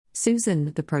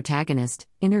Susan, the protagonist,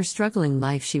 in her struggling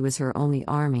life she was her only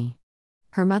army.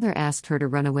 Her mother asked her to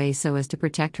run away so as to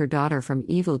protect her daughter from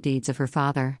evil deeds of her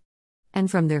father.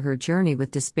 And from there her journey with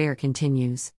despair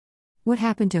continues. What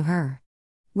happened to her?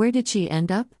 Where did she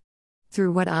end up?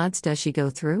 Through what odds does she go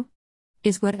through?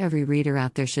 Is what every reader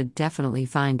out there should definitely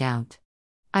find out.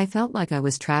 I felt like I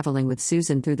was traveling with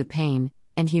Susan through the pain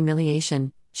and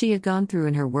humiliation she had gone through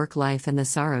in her work life and the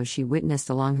sorrow she witnessed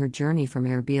along her journey from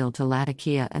Erbil to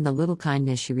Latakia and the little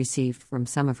kindness she received from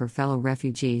some of her fellow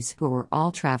refugees who were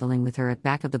all traveling with her at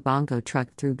back of the bongo truck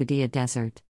through Badia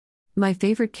Desert. My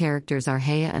favorite characters are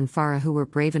Haya and Farah, who were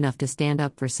brave enough to stand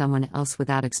up for someone else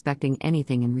without expecting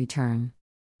anything in return.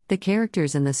 The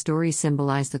characters in the story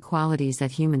symbolize the qualities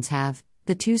that humans have,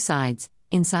 the two sides,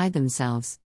 inside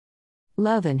themselves.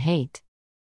 Love and hate.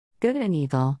 Good and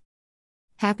evil.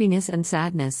 Happiness and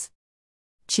sadness.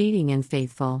 Cheating and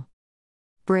faithful.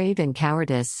 Brave and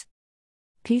cowardice.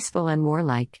 Peaceful and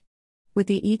warlike.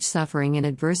 With each suffering and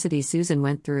adversity Susan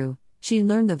went through, she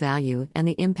learned the value and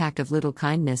the impact of little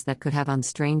kindness that could have on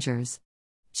strangers.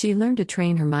 She learned to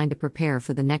train her mind to prepare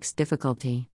for the next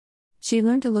difficulty. She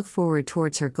learned to look forward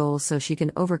towards her goals so she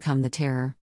can overcome the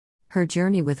terror. Her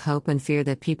journey with hope and fear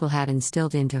that people had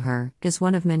instilled into her is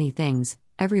one of many things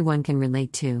everyone can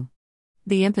relate to.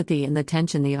 The empathy and the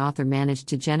tension the author managed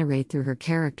to generate through her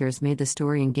characters made the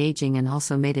story engaging and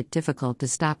also made it difficult to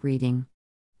stop reading.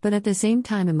 But at the same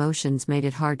time, emotions made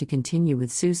it hard to continue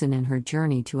with Susan and her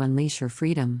journey to unleash her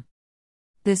freedom.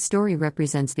 This story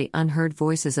represents the unheard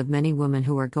voices of many women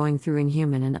who are going through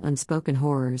inhuman and unspoken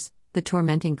horrors, the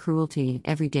tormenting cruelty in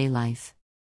everyday life.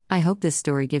 I hope this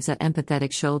story gives an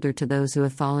empathetic shoulder to those who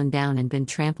have fallen down and been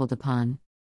trampled upon.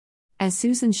 As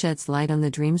Susan sheds light on the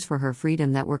dreams for her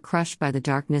freedom that were crushed by the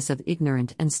darkness of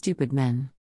ignorant and stupid men.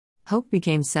 Hope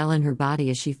became cell in her body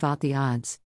as she fought the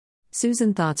odds.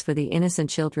 Susan's thoughts for the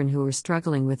innocent children who were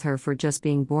struggling with her for just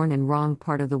being born in wrong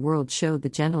part of the world showed the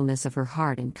gentleness of her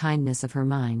heart and kindness of her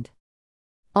mind.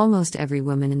 Almost every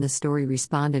woman in the story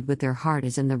responded with their heart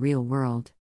as in the real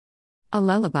world. A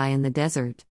lullaby in the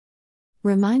desert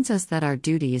reminds us that our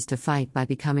duty is to fight by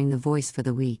becoming the voice for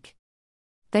the weak.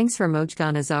 Thanks for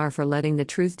Mojgan Azar for letting the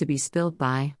truth to be spilled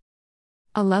by.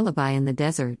 A lullaby in the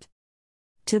desert.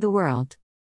 To the world.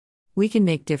 We can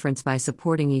make difference by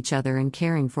supporting each other and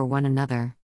caring for one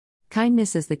another.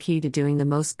 Kindness is the key to doing the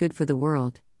most good for the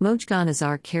world. Mojgan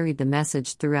Azar carried the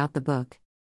message throughout the book.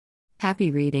 Happy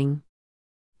reading.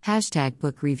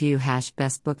 #book review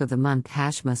 #best book of the month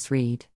 #must read.